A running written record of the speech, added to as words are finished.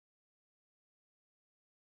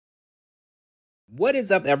What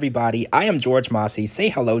is up, everybody? I am George Mossey. Say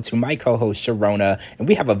hello to my co-host, Cherona, and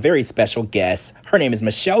we have a very special guest. Her name is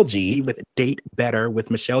Michelle G. with Date Better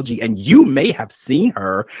with Michelle G, and you may have seen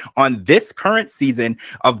her on this current season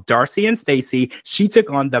of Darcey and Stacey. She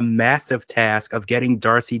took on the massive task of getting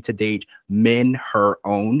Darcey to date men her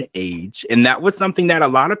own age, and that was something that a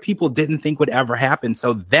lot of people didn't think would ever happen.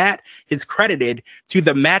 So that is credited to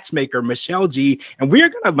the matchmaker, Michelle G, and we are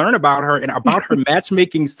going to learn about her and about her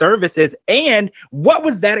matchmaking services and what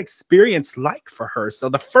was that experience like for her? So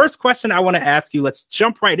the first question I want to ask you, let's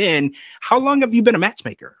jump right in. How long have you been a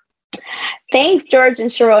matchmaker? Thanks, George and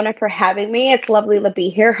Cherona, for having me. It's lovely to be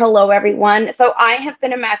here. Hello, everyone. So I have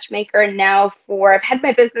been a matchmaker now I've had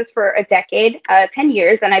my business for a decade, 10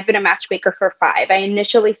 years, and I've been a matchmaker for 5. I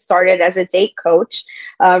initially started as a date coach.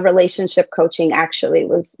 Relationship coaching actually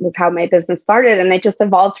was how my business started, and it just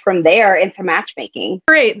evolved from there into matchmaking.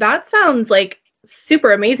 Great. That sounds like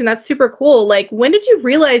super amazing. That's super cool. Like, when did you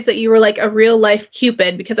realize that you were like a real life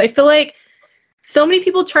Cupid? Because I feel like so many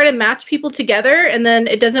people try to match people together and then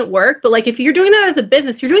it doesn't work. But like, if you're doing that as a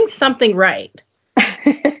business, you're doing something right.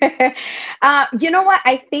 You know what?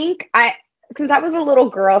 I think since I was a little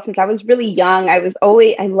girl, since I was really young, I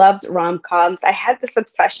loved rom-coms. I had this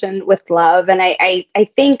obsession with love. And I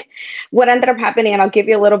think what ended up happening, and I'll give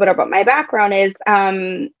you a little bit about my background, is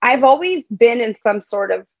I've always been in some sort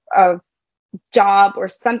of job or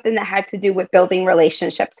something that had to do with building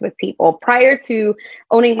relationships with people. Prior to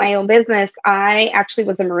owning my own business, I actually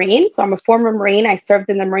was a Marine. So I'm a former Marine. I served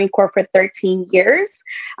in the Marine Corps for 13 years.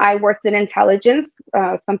 I worked in intelligence.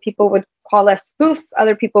 Some people would call us spoofs.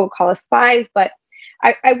 Other people would call us spies. But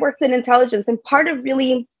I worked in intelligence. And part of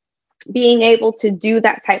really being able to do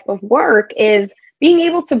that type of work is being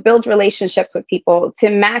able to build relationships with people,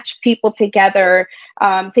 to match people together,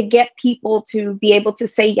 to get people to be able to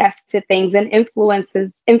say yes to things and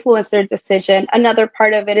influence their decision. Another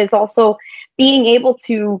part of it is also being able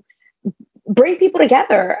to bring people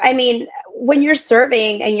together. I mean, when you're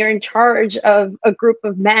serving and you're in charge of a group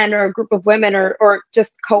of men or a group of women or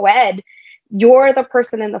just co-ed, you're the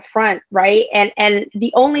person in the front, right? And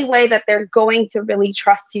the only way that they're going to really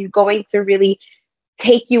trust you, going to really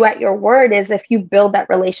take you at your word, is if you build that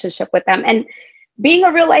relationship with them. And being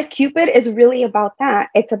a real life Cupid is really about that.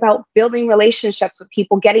 It's about building relationships with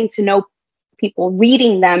people, getting to know people,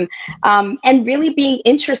 reading them, and really being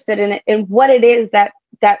interested in what it is that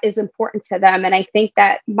is important to them. And I think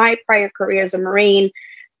that my prior career as a Marine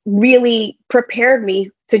really prepared me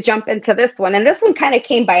to jump into this one. And this one kind of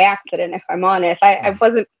came by accident, if I'm honest. I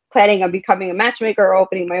wasn't planning on becoming a matchmaker or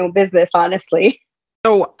opening my own business, honestly.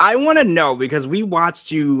 So I want to know, because we watched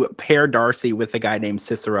you pair Darcey with a guy named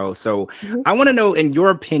Cicero. So I want to know, in your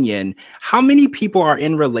opinion, how many people are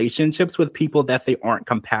in relationships with people that they aren't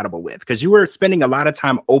compatible with? Because you were spending a lot of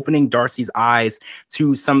time opening Darcey's eyes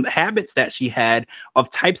to some habits that she had of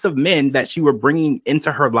types of men that she were bringing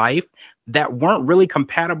into her life that weren't really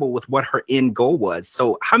compatible with what her end goal was.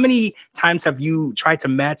 So how many times have you tried to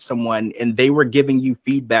match someone and they were giving you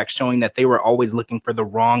feedback showing that they were always looking for the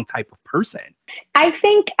wrong type of person? I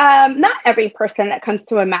think not every person that comes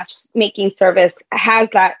to a matchmaking service has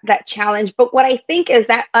that challenge. But what I think is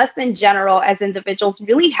that us in general as individuals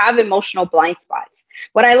really have emotional blind spots.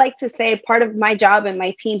 What I like to say, part of my job and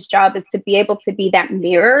my team's job is to be able to be that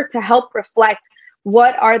mirror to help reflect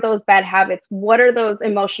what are those bad habits? What are those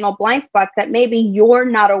emotional blind spots that maybe you're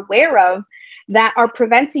not aware of that are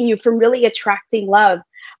preventing you from really attracting love?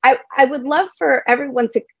 I would love for everyone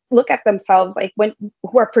to look at themselves, like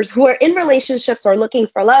who are in relationships or looking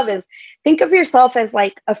for love, is think of yourself as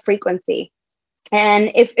like a frequency.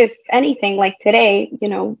 And if anything, like today,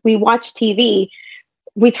 we watch TV,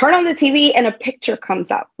 we turn on the TV and a picture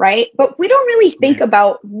comes up, right? But we don't really think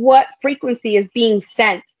about what frequency is being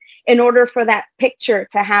sent in order for that picture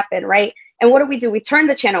to happen, right? And what do? We turn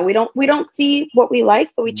the channel. We don't see what we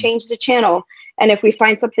like, so we change the channel. And if we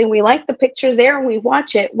find something we like, the picture's there and we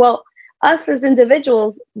watch it. Well, us as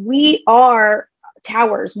individuals, we are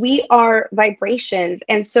towers, we are vibrations.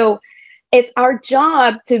 And so it's our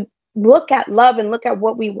job to look at love and look at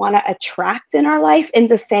what we want to attract in our life in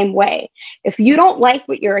the same way. If you don't like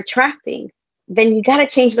what you're attracting, then you got to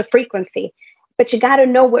change the frequency. But you got to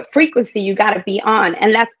know what frequency you got to be on.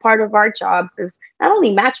 And that's part of our jobs, is not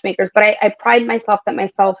only matchmakers, but I pride myself that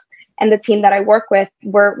myself and the team that I work with,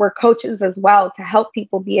 we're coaches as well, to help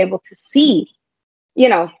people be able to see,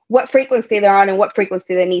 what frequency they're on and what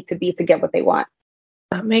frequency they need to be to get what they want.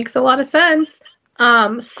 That makes a lot of sense.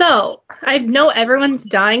 So I know everyone's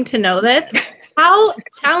dying to know this. How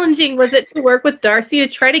challenging was it to work with Darcey to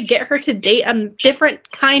try to get her to date a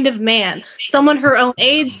different kind of man? Someone her own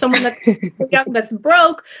age, someone that's young, that's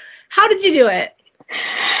broke. How did you do it?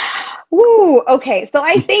 Woo. Okay. So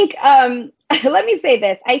I think, let me say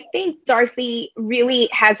this. I think Darcey really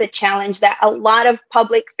has a challenge that a lot of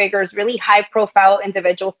public figures, really high profile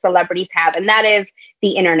individual celebrities have, and that is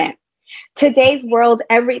the internet. Today's world,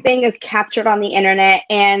 everything is captured on the internet,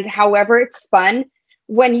 and however it's spun,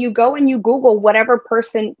 when you go and you Google whatever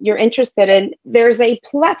person you're interested in, there's a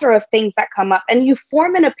plethora of things that come up, and you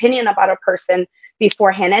form an opinion about a person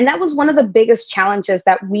beforehand. And that was one of the biggest challenges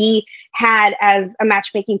that we had as a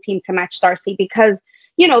matchmaking team to match Darcey, because,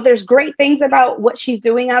 you know, there's great things about what she's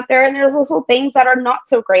doing out there, and there's also things that are not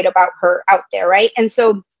so great about her out there, right? And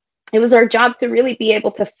so it was our job to really be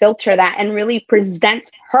able to filter that and really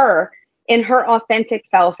present her in her authentic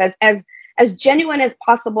self as genuine as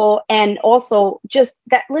possible. And also just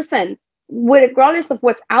that, listen, regardless of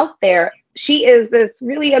what's out there, she is this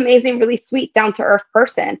really amazing, really sweet, down to earth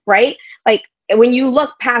person, right? Like when you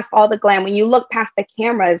look past all the glam, when you look past the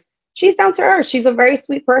cameras, she's down to earth. She's a very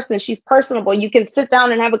sweet person. She's personable. You can sit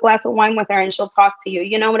down and have a glass of wine with her and she'll talk to you.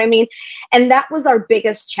 You know what I mean? And that was our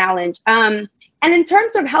biggest challenge. And in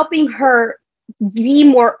terms of helping her be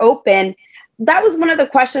more open, that was one of the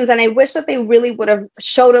questions, and I wish that they really would have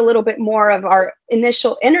showed a little bit more of our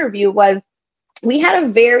initial interview. Was we had a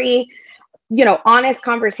very, you know, honest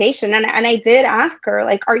conversation, and I did ask her,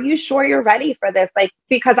 like, are you sure you're ready for this? Like,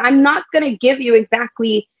 because I'm not going to give you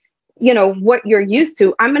exactly, you know, what you're used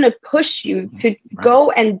to. I'm going to push you to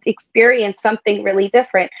go and experience something really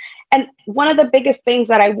different. And one of the biggest things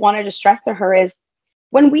that I wanted to stress to her is,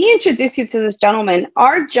 when we introduce you to this gentleman,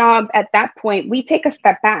 our job at that point, we take a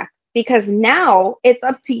step back, because now it's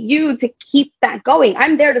up to you to keep that going.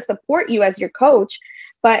 I'm there to support you as your coach,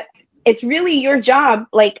 but it's really your job.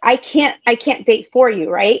 Like, I can't date for you,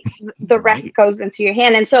 right? The rest goes into your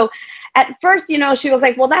hand. And so at first, you know, she was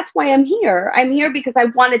like, well, that's why I'm here. I'm here because I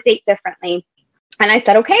want to date differently. And I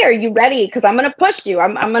said, okay, are you ready? Because I'm going to push you.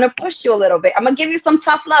 I'm going to push you a little bit. I'm going to give you some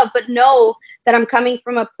tough love, but know that I'm coming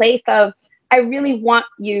from a place of, I really want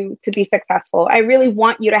you to be successful. I really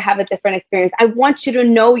want you to have a different experience. I want you to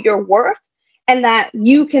know your worth and that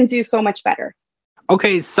you can do so much better.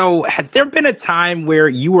 Okay, so has there been a time where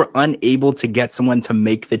you were unable to get someone to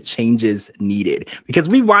make the changes needed? Because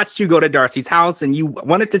we watched you go to Darcey's house and you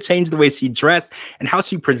wanted to change the way she dressed and how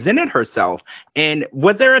she presented herself. And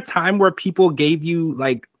was there a time where people gave you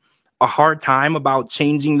like a hard time about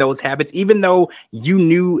changing those habits, even though you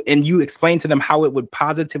knew and you explained to them how it would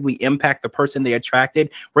positively impact the person they attracted?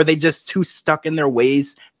 Were they just too stuck in their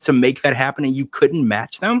ways to make that happen and you couldn't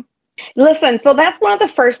match them? Listen, so that's one of the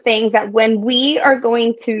first things that when we are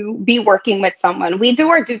going to be working with someone, we do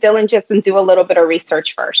our due diligence and do a little bit of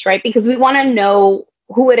research first, right? Because we want to know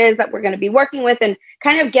who it is that we're going to be working with and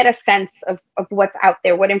kind of get a sense of what's out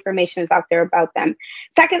there, what information is out there about them.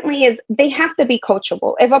 Secondly is they have to be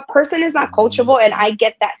coachable. If a person is not coachable and I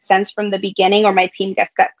get that sense from the beginning, or my team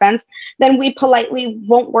gets that sense, then we politely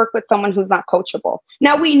won't work with someone who's not coachable.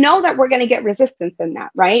 Now, we know that we're going to get resistance in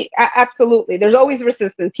that, right? Absolutely. There's always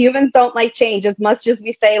resistance. Humans don't like change as much as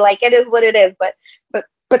we say, like, it is what it is,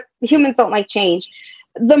 but humans don't like change.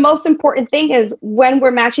 The most important thing is when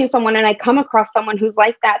we're matching someone and I come across someone who's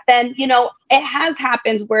like that, then, you know, it has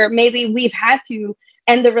happened where maybe we've had to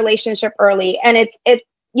end the relationship early. And it's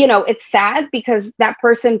you know, it's sad because that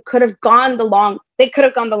person could have gone the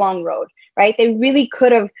long road, right? They really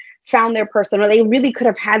could have found their person, or they really could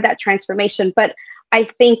have had that transformation. But I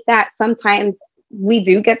think that sometimes we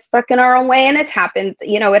do get stuck in our own way, and it's happened,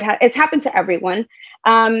 you know, it's happened to everyone.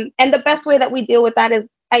 And the best way that we deal with that is,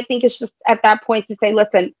 I think it's just at that point to say,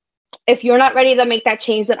 listen, if you're not ready to make that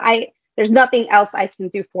change, then there's nothing else I can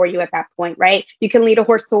do for you at that point, right? You can lead a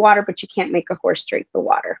horse to water, but you can't make a horse drink the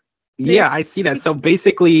water. Yeah, I see that. So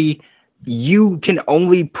basically, you can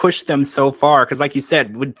only push them so far. Because like you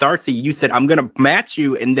said, with Darcey, you said, I'm going to match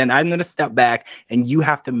you and then I'm going to step back and you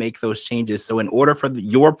have to make those changes. So in order for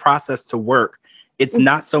your process to work, it's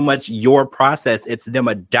not so much your process, it's them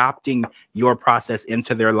adopting your process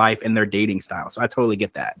into their life and their dating style. So I totally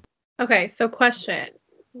get that. Okay, so question.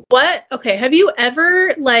 Have you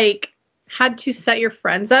ever had to set your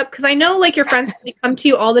friends up? Because I know your friends come to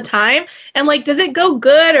you all the time, and does it go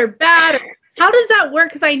good or bad? Or how does that work?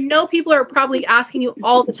 Because I know people are probably asking you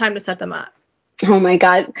all the time to set them up. Oh my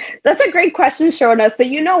God. That's a great question, Cherona. So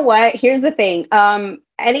you know what? Here's the thing.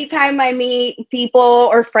 Anytime I meet people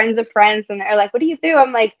or friends of friends and they're like, what do you do?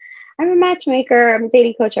 I'm like, I'm a matchmaker. I'm a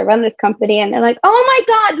dating coach. I run this company. And they're like, oh my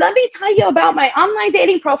God, let me tell you about my online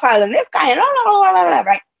dating profile and this guy and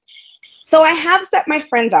right? So I have set my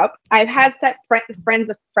friends up. I've had set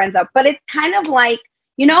friends of friends up, but it's kind of like,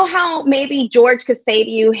 you know how maybe George could say to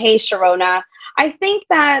you, hey, Cherona, I think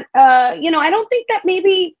that, I don't think that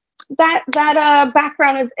maybe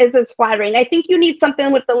background is as flattering. I think you need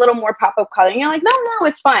something with a little more pop-up color. And you're like, no,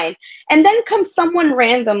 it's fine. And then comes someone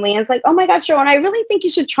randomly and it's like, oh my gosh, Cherona, I really think you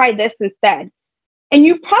should try this instead. And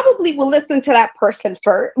you probably will listen to that person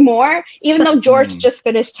for more, even though George just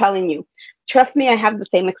finished telling you. Trust me, I have the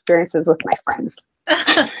same experiences with my friends.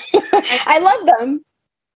 I love them,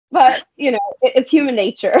 but it's human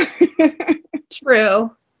nature.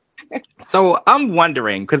 True. So I'm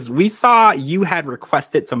wondering, because we saw you had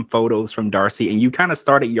requested some photos from Darcey and you kind of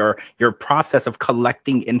started your process of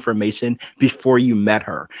collecting information before you met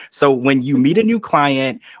her. So when you meet a new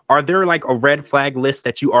client, are there like a red flag list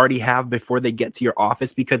that you already have before they get to your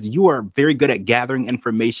office? Because you are very good at gathering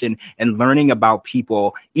information and learning about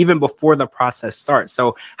people even before the process starts.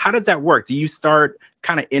 So how does that work? Do you start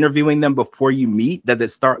kind of interviewing them before you meet? Does it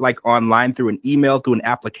start like online through an email, through an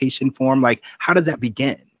application form? Like, how does that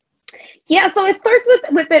begin? Yeah, so it starts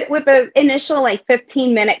with an initial like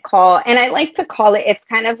 15-minute call, and I like to call it. It's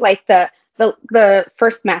kind of like the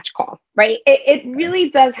first match call, right? It really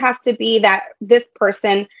does have to be that this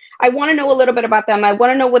person. I want to know a little bit about them. I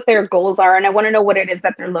want to know what their goals are, and I want to know what it is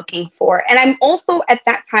that they're looking for. And I'm also at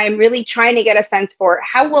that time really trying to get a sense for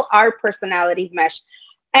how will our personalities mesh.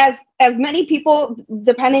 As many people,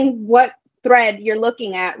 depending what thread you're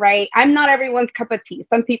looking at, right? I'm not everyone's cup of tea.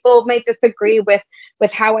 Some people may disagree with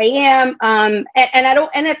how I am. And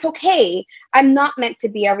it's okay. I'm not meant to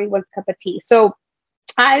be everyone's cup of tea. So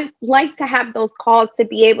I like to have those calls to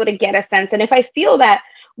be able to get a sense. And if I feel that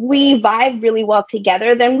we vibe really well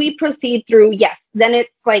together, then we proceed through, yes, then it's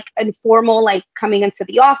like informal, like coming into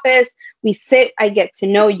the office, we sit, I get to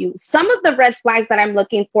know you. Some of the red flags that I'm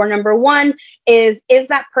looking for, number one, is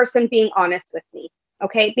that person being honest with me?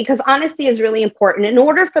 Okay, because honesty is really important. In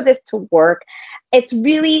order for this to work, it's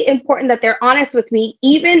really important that they're honest with me,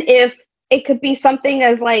 even if it could be something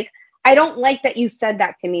as like, I don't like that you said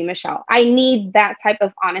that to me, Michelle. I need that type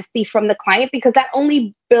of honesty from the client because that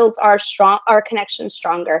only builds our connection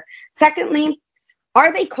stronger. Secondly,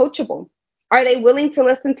 are they coachable? Are they willing to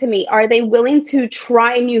listen to me? Are they willing to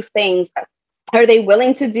try new things? Are they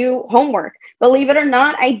willing to do homework? Believe it or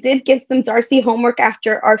not, I did give some Darcey homework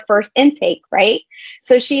after our first intake, right?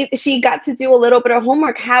 So she got to do a little bit of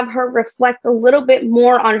homework, have her reflect a little bit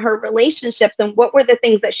more on her relationships and what were the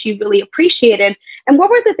things that she really appreciated and what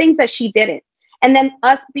were the things that she didn't. And then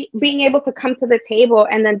us being able to come to the table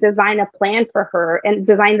and then design a plan for her and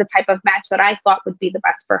design the type of match that I thought would be the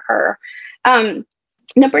best for her.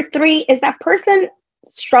 Number three, is that person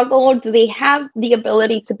struggle or do they have the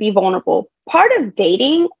ability to be vulnerable? Part of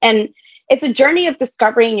dating, and it's a journey of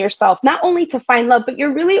discovering yourself, not only to find love, but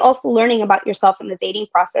you're really also learning about yourself in the dating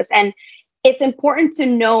process. And it's important to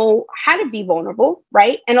know how to be vulnerable,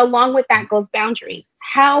 right? And along with that goes boundaries.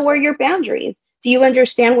 How are your boundaries? Do you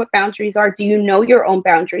understand what boundaries are? Do you know your own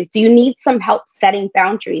boundaries? Do you need some help setting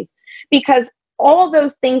boundaries? Because all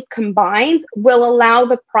those things combined will allow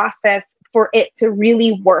the process for it to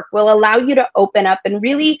really work, will allow you to open up and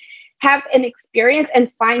really have an experience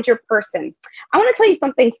and find your person. I want to tell you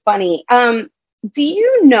something funny. Do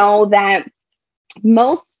you know that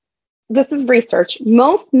this is research,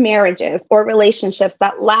 most marriages or relationships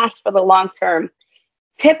that last for the long term,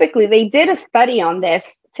 typically, they did a study on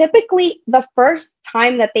this, typically the first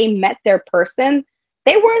time that they met their person,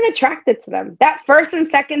 they weren't attracted to them. That first and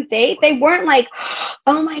second date, they weren't like,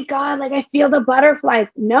 oh my God, like I feel the butterflies.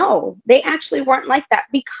 No, they actually weren't like that,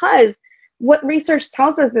 because what research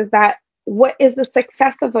tells us is that what is the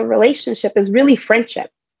success of a relationship is really friendship.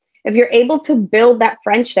 If you're able to build that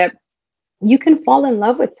friendship, you can fall in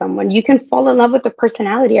love with someone. You can fall in love with the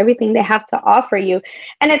personality, everything they have to offer you.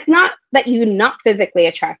 And it's not that you're not physically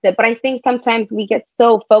attracted, but I think sometimes we get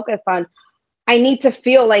so focused on, I need to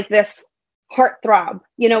feel like this heartthrob,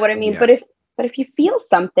 you know what I mean? Yeah. But if you feel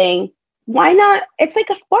something, why not? It's like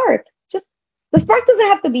a spark. Just the spark doesn't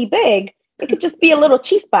have to be big. It could just be a little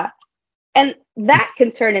chispa, and that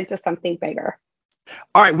can turn into something bigger.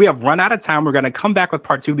 All right, we have run out of time. We're going to come back with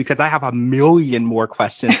part 2 because I have a million more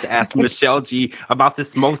questions to ask Michelle G about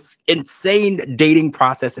this most insane dating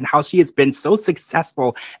process and how she has been so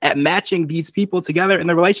successful at matching these people together and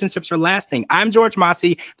the relationships are lasting. I'm George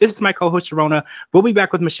Mossey. This is my co-host, Cherona. We'll be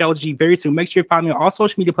back with Michelle G very soon. Make sure you follow me on all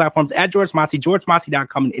social media platforms at George Mossey,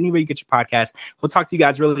 georgemossey.com, and anywhere you get your podcast. We'll talk to you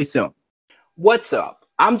guys really soon. What's up?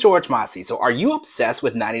 I'm George Mossey. So are you obsessed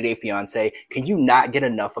with 90 Day Fiancé? Can you not get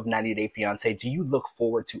enough of 90 Day Fiancé? Do you look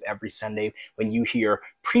forward to every Sunday when you hear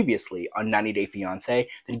previously on 90 Day Fiancé?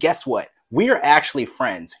 Then guess what? We are actually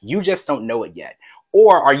friends. You just don't know it yet.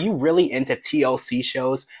 Or are you really into TLC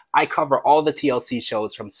shows? I cover all the TLC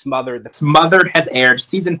shows from Smothered. Smothered has aired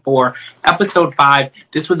season 4, episode 5.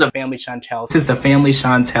 This was a Family Chantel. This is the Family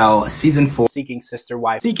Chantel season 4. Seeking Sister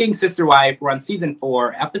Wife. Seeking Sister Wife. We're on season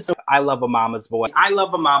 4, episode I Love a Mama's Boy. I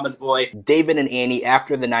Love a Mama's Boy. David and Annie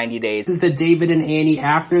After the 90 Days. This is the David and Annie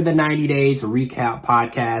After the 90 Days recap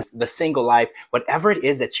podcast. The Single Life. Whatever it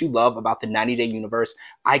is that you love about the 90-day universe,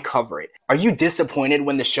 I cover it. Are you disappointed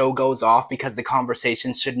when the show goes off because the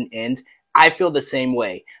conversation shouldn't end? I feel the same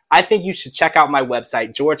way. I think you should check out my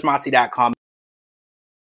website, georgemossey.com.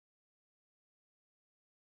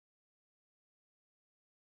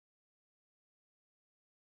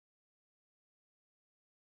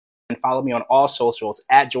 And follow me on all socials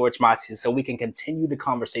at George Mossey so we can continue the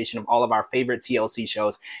conversation of all of our favorite TLC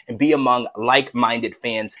shows and be among like-minded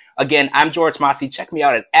fans. Again, I'm George Mossey. Check me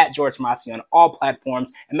out at George Mossey on all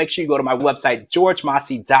platforms, and make sure you go to my website,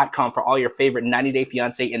 georgemossey.com, for all your favorite 90 Day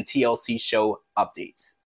Fiancé and TLC show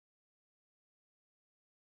updates.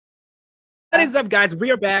 What is up, guys?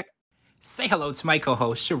 We are back. Say hello to my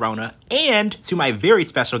co-host, Cherona, and to my very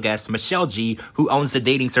special guest, Michelle G, who owns the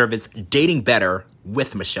dating service Dating Better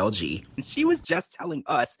with Michelle G. She was just telling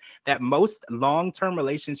us that most long-term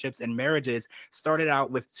relationships and marriages started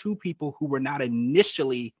out with two people who were not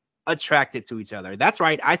initially attracted to each other. That's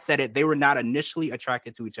right. I said it. They were not initially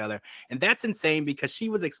attracted to each other. And that's insane because she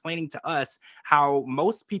was explaining to us how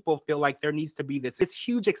most people feel like there needs to be this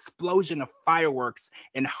huge explosion of fireworks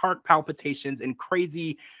and heart palpitations and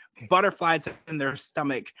crazy butterflies in their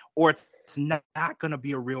stomach, or it's not going to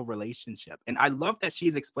be a real relationship. And I love that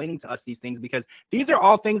she's explaining to us these things because these are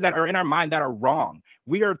all things that are in our mind that are wrong.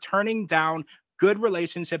 We are turning down good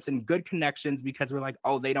relationships and good connections because we're like,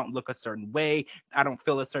 oh, they don't look a certain way. I don't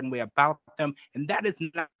feel a certain way about them. And that is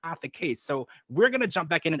not the case. So we're going to jump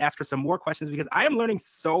back in and ask her some more questions because I am learning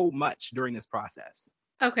so much during this process.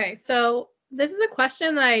 Okay, so this is a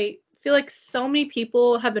question that I feel like so many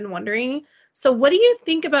people have been wondering. So what do you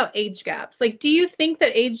think about age gaps? Like, do you think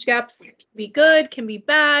that age gaps can be good, can be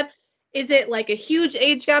bad? Is it like a huge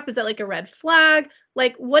age gap? Is that like a red flag?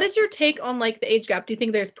 Like, what is your take on like the age gap? Do you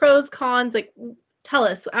think there's pros, cons? Like, tell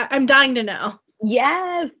us. I'm dying to know.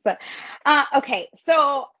 Yes. Okay.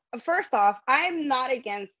 So first off, I'm not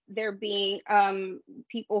against there being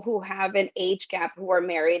people who have an age gap who are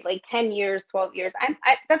married, like 10 years, 12 years.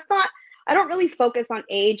 I don't really focus on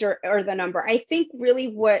age or the number. I think really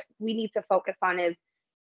what we need to focus on is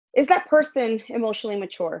that person emotionally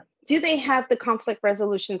mature? Do they have the conflict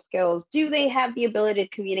resolution skills? Do they have the ability to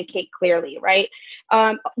communicate clearly, right?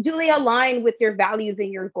 Do they align with your values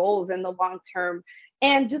and your goals in the long term?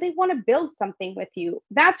 And do they want to build something with you?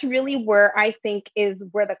 That's really where I think is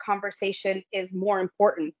where the conversation is more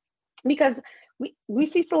important. Because we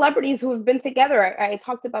see celebrities who have been together. I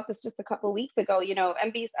talked about this just a couple of weeks ago. You know,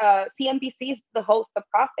 CNBC's the host of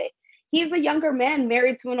Prophet. He's a younger man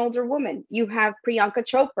married to an older woman. You have Priyanka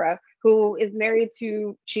Chopra, who is married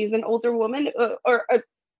to, she's an older woman or a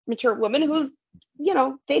mature woman who's, you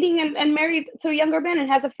know, dating and married to a younger man and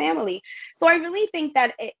has a family. So I really think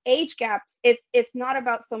that age gaps, it's not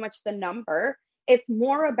about so much the number. It's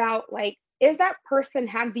more about like, is that person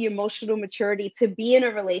have the emotional maturity to be in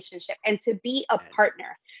a relationship and to be a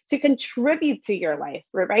partner, to contribute to your life,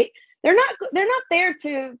 right? They're not there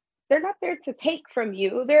to take from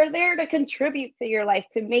you. They're there to contribute to your life,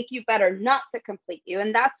 to make you better, not to complete you.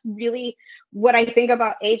 And that's really what I think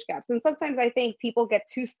about age gaps. And sometimes I think people get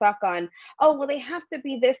too stuck on, oh, well, they have to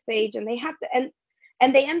be this age and they have to,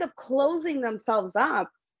 and they end up closing themselves up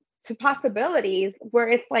to possibilities where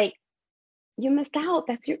it's like, you missed out.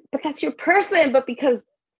 That's your person. But because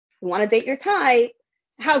you want to date your type,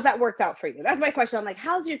 how's that worked out for you? That's my question. I'm like,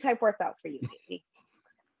 how's your type worked out for you, baby?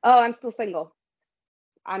 Oh, I'm still single.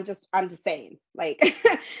 I'm just saying, like,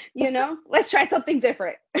 you know, let's try something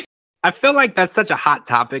different. I feel like that's such a hot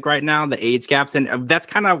topic right now, the age gaps. And that's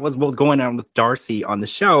kind of what was going on with Darcey on the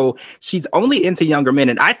show. She's only into younger men.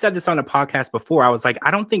 And I said this on a podcast before. I was like,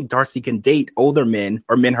 I don't think Darcey can date older men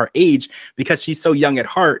or men her age because she's so young at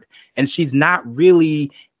heart. And she's not really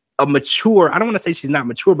a mature. I don't want to say she's not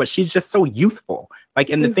mature, but she's just so youthful. Like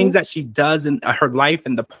in the things that she does in her life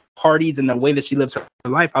and the parties and the way that she lives her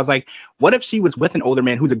life. I was like, what if she was with an older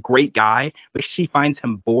man who's a great guy, but she finds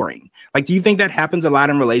him boring? Like, do you think that happens a lot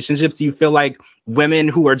in relationships? Do you feel like women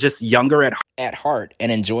who are just younger at heart and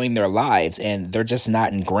enjoying their lives and they're just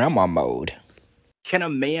not in grandma mode? Can a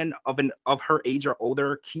man of her age or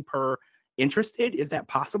older keep her interested? Is that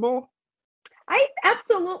possible? I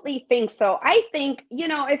absolutely think so. I think, you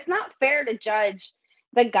know, it's not fair to judge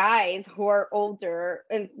the guys who are older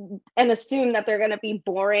and assume that they're going to be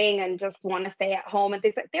boring and just want to stay at home and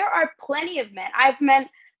things like. There are plenty of men. I've met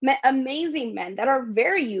amazing men that are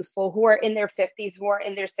very useful, who are in their 50s, who are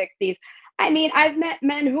in their 60s. I mean, I've met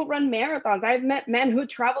men who run marathons. I've met men who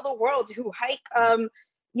travel the world, who hike,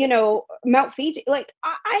 Mount Fiji. Like,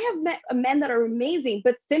 I have met men that are amazing,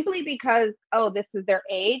 but simply because, oh, this is their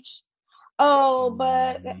age. Oh,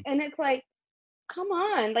 but, and it's like, come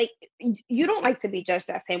on, like, you don't like to be judged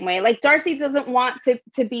that same way. Like, Darcey doesn't want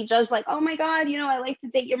to be judged like, oh my God, I like to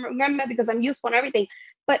date your grandma because I'm useful and everything.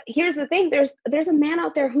 But here's the thing, there's a man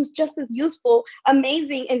out there who's just as useful,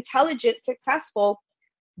 amazing, intelligent, successful.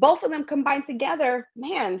 Both of them combined together,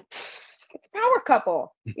 man, it's a power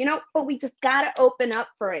couple, but we just gotta open up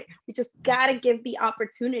for it. We just gotta give the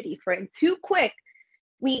opportunity for it. And too quick,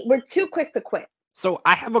 we're too quick to quit. So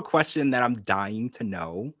I have a question that I'm dying to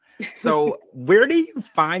know. So where do you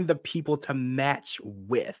find the people to match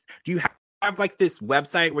with? Do you have like this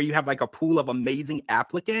website where you have like a pool of amazing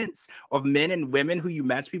applicants of men and women who you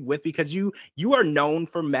match people with? Because you are known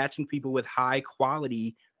for matching people with high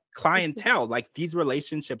quality clientele. Like, these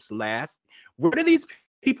relationships last. Where do these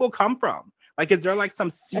people come from? Like, is there like some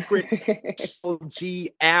secret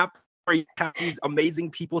G app where you have these amazing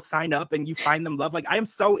people sign up and you find them love? Like, I am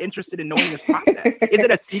so interested in knowing this process. Is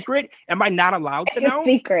it a secret? Am I not allowed to know? It's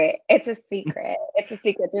a secret. It's a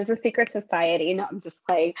secret. There's a secret society. No, I'm just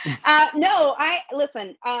playing.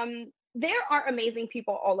 Listen, there are amazing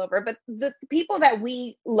people all over, but the people that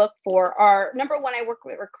we look for are, number one, I work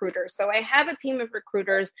with recruiters. So I have a team of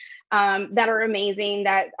recruiters that are amazing,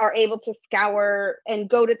 that are able to scour and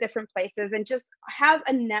go to different places and just have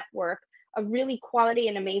a network of really quality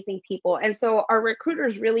and amazing people. And so our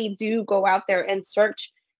recruiters really do go out there and search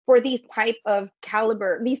for these type of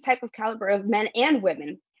caliber of men and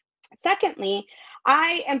women. Secondly,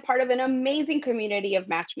 I am part of an amazing community of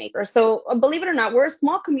matchmakers. So believe it or not, we're a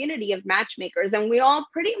small community of matchmakers, and we all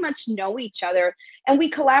pretty much know each other, and we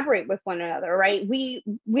collaborate with one another, right? We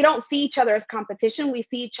don't see each other as competition. We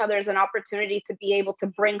see each other as an opportunity to be able to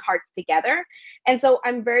bring hearts together. And so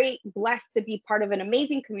I'm very blessed to be part of an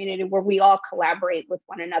amazing community where we all collaborate with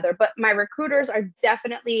one another. But my recruiters are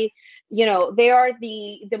definitely, they are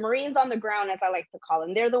the Marines on the ground, as I like to call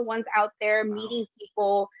them. They're the ones out there meeting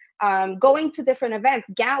people, going to different events,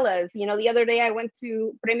 galas. The other day I went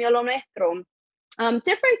to Premio Lo Nuestro,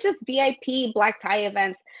 different just VIP black tie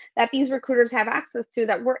events that these recruiters have access to,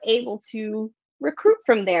 that we're able to recruit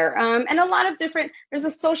from there. And a lot of there's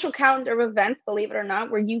a social calendar of events, believe it or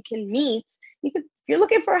not, where you can meet. If you're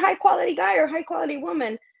looking for a high quality guy or high quality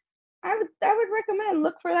woman, I would recommend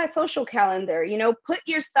look for that social calendar. Put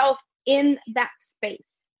yourself in that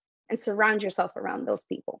space and surround yourself around those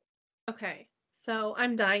people. Okay. So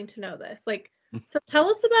I'm dying to know this. Like, so tell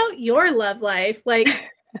us about your love life. Like,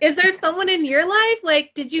 is there someone in your life? Like,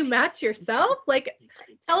 did you match yourself? Like,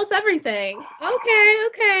 tell us everything.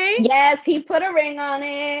 Okay. Yes, he put a ring on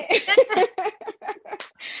it.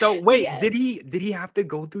 So wait, yes. Did he have to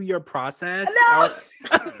go through your process? No.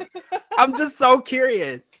 I'm just so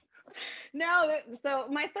curious. No, so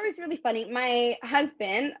my story is really funny. My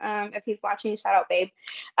husband, if he's watching, shout out, babe.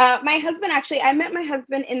 My husband, actually, I met my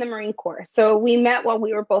husband in the Marine Corps. So we met while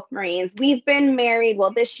we were both Marines. We've been married.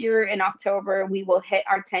 Well, this year in October, we will hit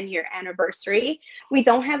our 10-year anniversary. We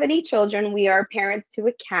don't have any children. We are parents to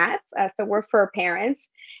a cat. So we're fur parents.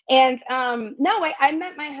 And I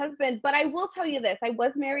met my husband, but I will tell you this. I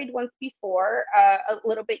was married once before, a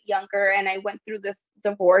little bit younger, and I went through this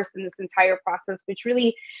divorce and this entire process, which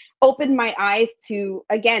really opened my eyes to,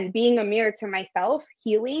 again, being a mirror to myself,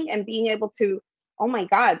 healing, and being able to, oh my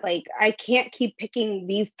God, like, I can't keep picking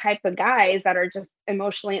these type of guys that are just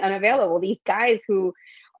emotionally unavailable. These guys who,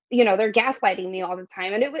 they're gaslighting me all the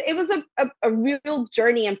time. And it was a real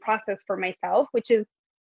journey and process for myself, which is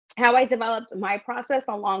how I developed my process,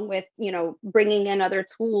 along with, bringing in other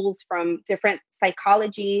tools from different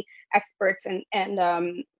psychology experts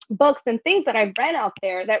and books and things that I've read out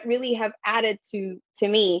there that really have added to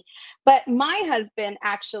me. But my husband,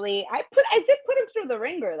 actually, I did put him through the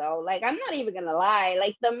ringer, though. Like, I'm not even gonna lie.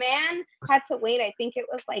 Like, the man had to wait, I think it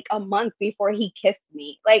was like a month before he kissed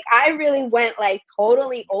me. Like, I really went like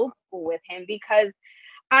totally old school with him, because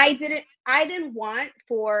I didn't want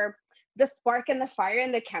for the spark and the fire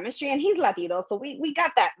and the chemistry, and he's Latino, so we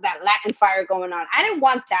got that Latin fire going on. I didn't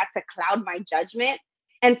want that to cloud my judgment,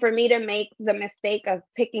 and for me to make the mistake of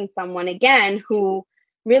picking someone again who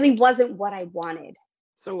really wasn't what I wanted.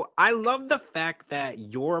 So I love the fact that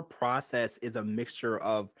your process is a mixture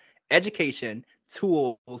of education,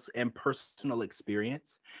 tools and personal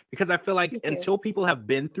experience, because I feel like until people have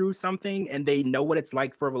been through something and they know what it's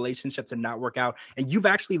like for a relationship to not work out, and you've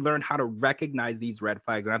actually learned how to recognize these red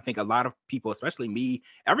flags. And I think a lot of people, especially me,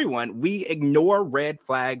 everyone, we ignore red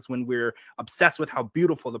flags when we're obsessed with how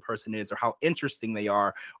beautiful the person is or how interesting they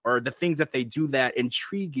are or the things that they do that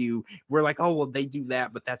intrigue you. We're like, oh, well, they do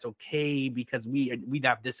that, but that's okay because we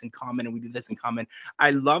have this in common and we do this in common.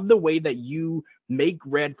 I love the way that you make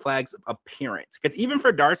red flags apparent. Because even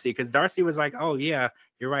for Darcey, because Darcey was like, oh yeah,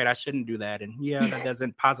 you're right, I shouldn't do that. And yeah, that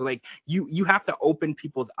doesn't possibly, like, you have to open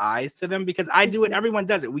people's eyes to them, because I do it, everyone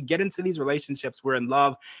does it. We get into these relationships, we're in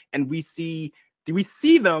love, and we see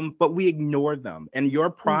them, but we ignore them. And your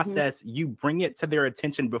process, you bring it to their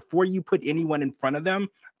attention before you put anyone in front of them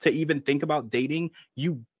to even think about dating.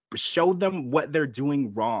 You show them what they're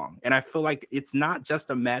doing wrong. And I feel like it's not just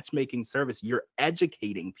a matchmaking service. You're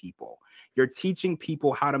educating people. You're teaching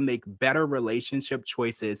people how to make better relationship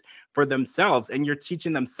choices for themselves. And you're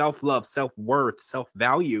teaching them self-love, self-worth,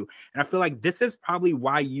 self-value. And I feel like this is probably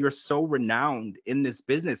why you're so renowned in this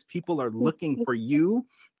business. People are looking for you.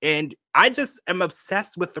 And I just am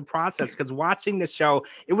obsessed with the process, because watching the show,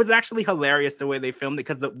 it was actually hilarious the way they filmed it,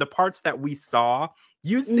 because the parts that we saw,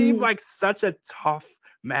 you seemed like such a tough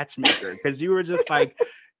matchmaker, because you were just like,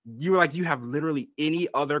 you have literally any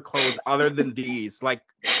other clothes other than these, like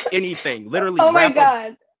anything, literally. Oh my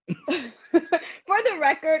God. For the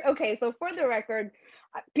record,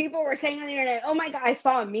 people were saying on the internet, oh my God, I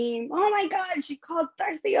saw a meme. Oh my God, she called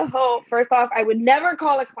Darcey a hoe. First off, I would never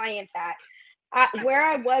call a client that. Where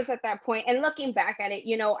I was at that point, and looking back at it,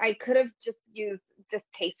 I could have just used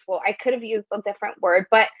distasteful. I could have used a different word.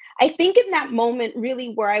 But I think in that moment,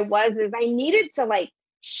 really where I was is I needed to like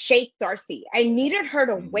shake Darcey. I needed her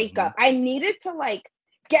to wake up. I needed to like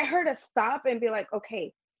get her to stop and be like,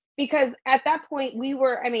 okay. Because at that point we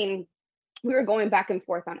were going back and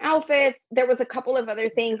forth on outfits. There was a couple of other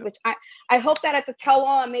things, which I hope that at the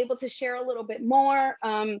tell-all I'm able to share a little bit more.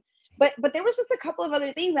 But there was just a couple of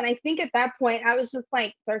other things. And I think at that point I was just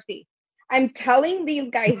like, Darcey, I'm telling these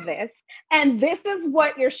guys this, and this is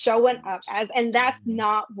what you're showing up as. And that's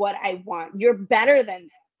not what I want. You're better than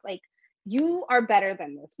this. Like, you are better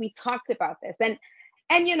than this. We talked about this. And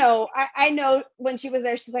I know when she was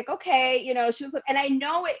there, she's like, okay, she was, and I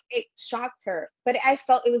know it shocked her, but I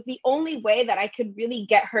felt it was the only way that I could really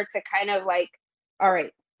get her to kind of like, all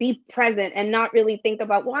right, be present and not really think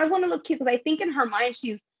about, well, I want to look cute. Because I think in her mind,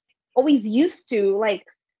 she's always used to like,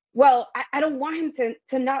 well, I don't want him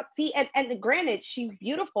to not see. And granted, she's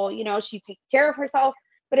beautiful, she takes care of herself,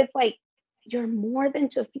 but it's like, you're more than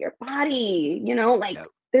just your body,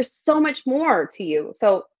 there's so much more to you.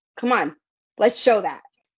 So come on, let's show that.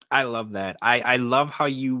 I love that. I love how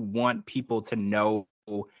you want people to know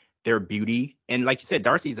their beauty. And like you said,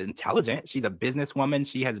 Darcey's intelligent. She's a businesswoman.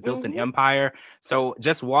 She has built an empire. So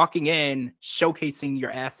just walking in, showcasing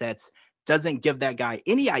your assets doesn't give that guy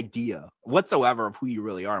any idea whatsoever of who you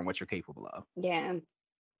really are and what you're capable of. Yeah,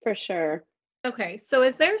 for sure. Okay, so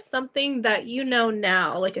is there something that you know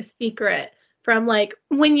now, like a secret from like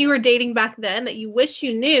when you were dating back then, that you wish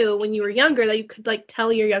you knew when you were younger, that you could like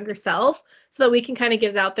tell your younger self, so that we can kind of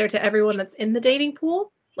get it out there to everyone that's in the dating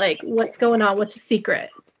pool? Like, what's going on with the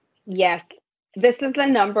secret? Yes, this is the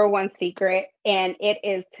number one secret, and it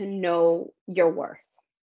is to know your worth.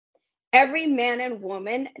 Every man and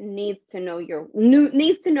woman needs to know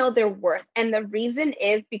their worth. And the reason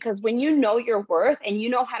is because when you know your worth and you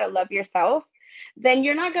know how to love yourself, then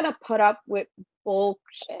you're not going to put up with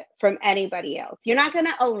bullshit from anybody else. You're not going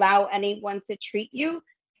to allow anyone to treat you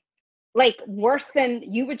like worse than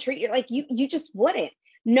you would treat you. Like you just wouldn't.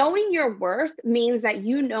 Knowing your worth means that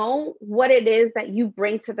you know what it is that you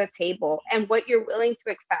bring to the table and what you're willing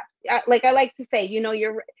to accept. Like I like to say,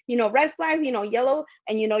 your red flags, yellow,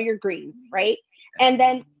 and your green, right? And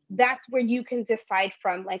then that's where you can decide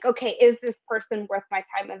from, like, okay, is this person worth my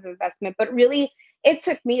time as investment? But really, it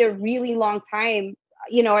took me a really long time.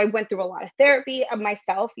 I went through a lot of therapy of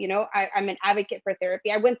myself. I'm an advocate for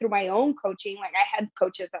therapy. I went through my own coaching. Like, I had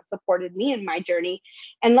coaches that supported me in my journey.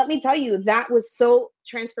 And let me tell you, that was so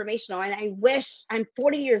transformational. And I wish, I'm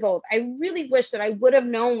 40 years old. I really wish that I would have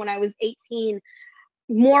known when I was 18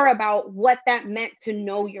 more about what that meant to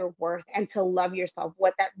know your worth and to love yourself,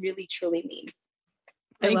 what that really truly means.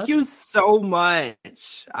 Thank you so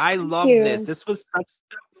much. I love this. This was such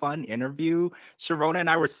a fun interview. Cherona and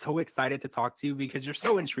I were so excited to talk to you because you're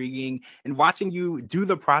so intriguing, and watching you do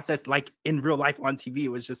the process like in real life on TV, it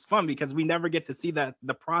was just fun because we never get to see the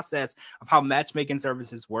process of how matchmaking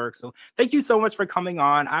services work. So thank you so much for coming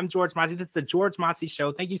on. I'm George Mossey. This is the George Mossey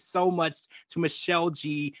Show. Thank you so much to Michelle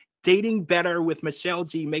G. Dating Better with Michelle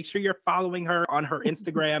G. Make sure you're following her on her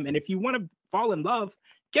Instagram. And if you want to fall in love,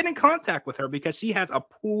 get in contact with her because she has a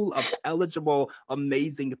pool of eligible,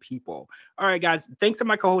 amazing people. All right, guys. Thanks to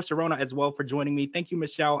my co-host Cherona as well for joining me. Thank you,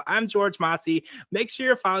 Michelle. I'm George Mossey. Make sure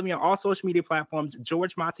you're following me on all social media platforms,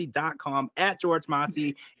 georgemossey.com, @George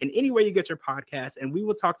Mossey, and anywhere you get your podcast. And we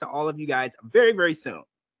will talk to all of you guys very, very soon.